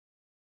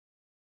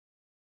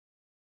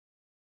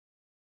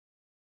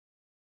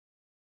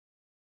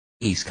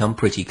He's come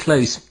pretty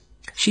close.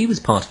 She was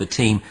part of a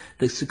team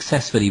that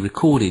successfully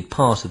recorded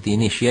part of the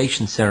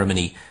initiation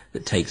ceremony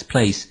that takes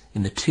place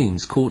in the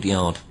tomb's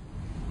courtyard.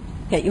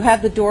 Okay, you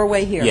have the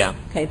doorway here. Yeah.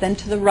 Okay, then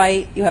to the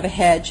right you have a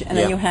hedge, and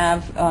then you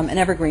have an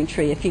evergreen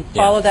tree. If you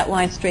follow that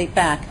line straight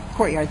back,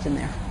 courtyard's in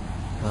there.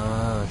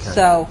 Ah, okay.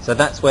 So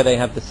that's where they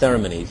have the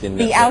ceremonies in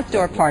the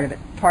outdoor part of it.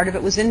 Part of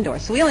it was indoor,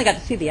 so we only got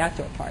to see the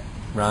outdoor part.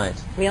 Right.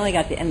 We only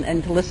got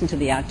and to listen to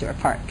the outdoor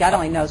part. God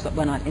only knows what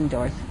went on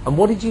indoors. And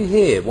what did you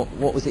hear?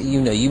 What was it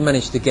you know? You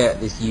managed to get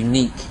this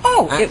unique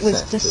it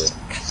was access to it.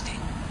 disgusting.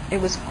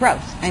 It was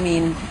gross. I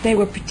mean, they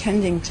were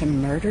pretending to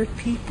murder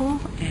people.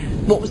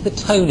 And What was the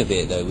tone of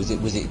it, though? Was it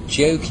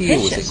jokey,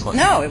 or was it quite...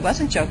 No, it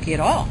wasn't jokey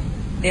at all.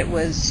 It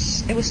was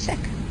sick.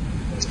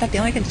 It's about the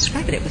only way I can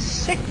describe it. It was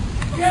sick.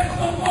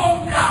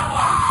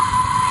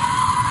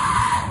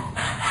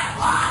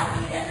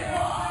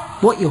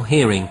 What you're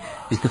hearing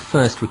is the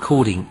first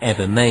recording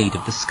ever made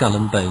of the Skull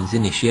and Bones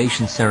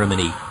initiation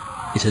ceremony.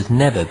 It has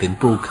never been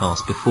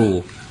broadcast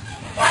before.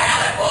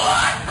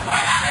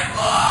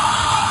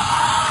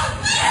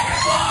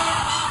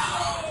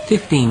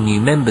 15 new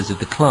members of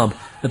the club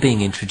are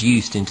being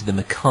introduced into the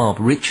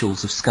macabre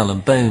rituals of Skull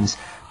and Bones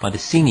by the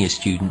senior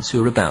students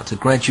who are about to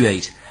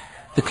graduate.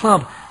 The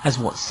club has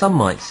what some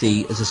might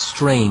see as a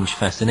strange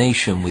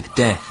fascination with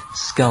death,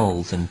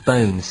 skulls and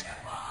bones.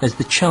 There's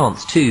the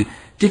chants too,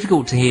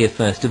 difficult to hear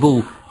first of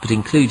all, but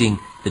including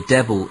the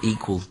devil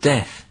equals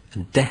death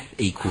and death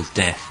equals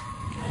death.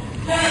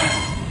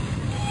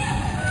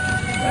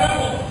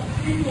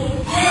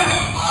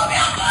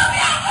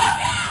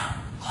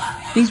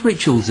 These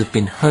rituals have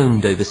been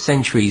honed over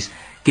centuries,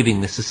 giving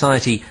the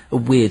society a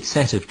weird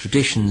set of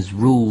traditions,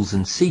 rules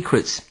and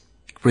secrets.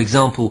 For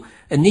example,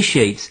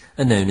 initiates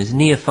are known as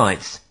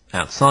neophytes,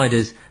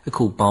 outsiders are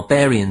called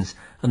barbarians,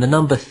 and the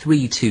number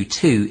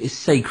 322 is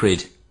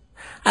sacred.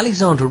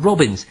 Alexandra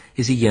Robbins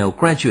is a Yale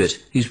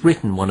graduate who's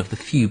written one of the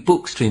few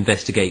books to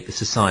investigate the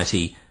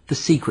society, The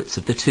Secrets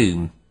of the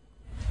Tomb.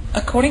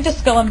 According to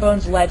Skull and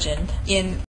Bones legend, in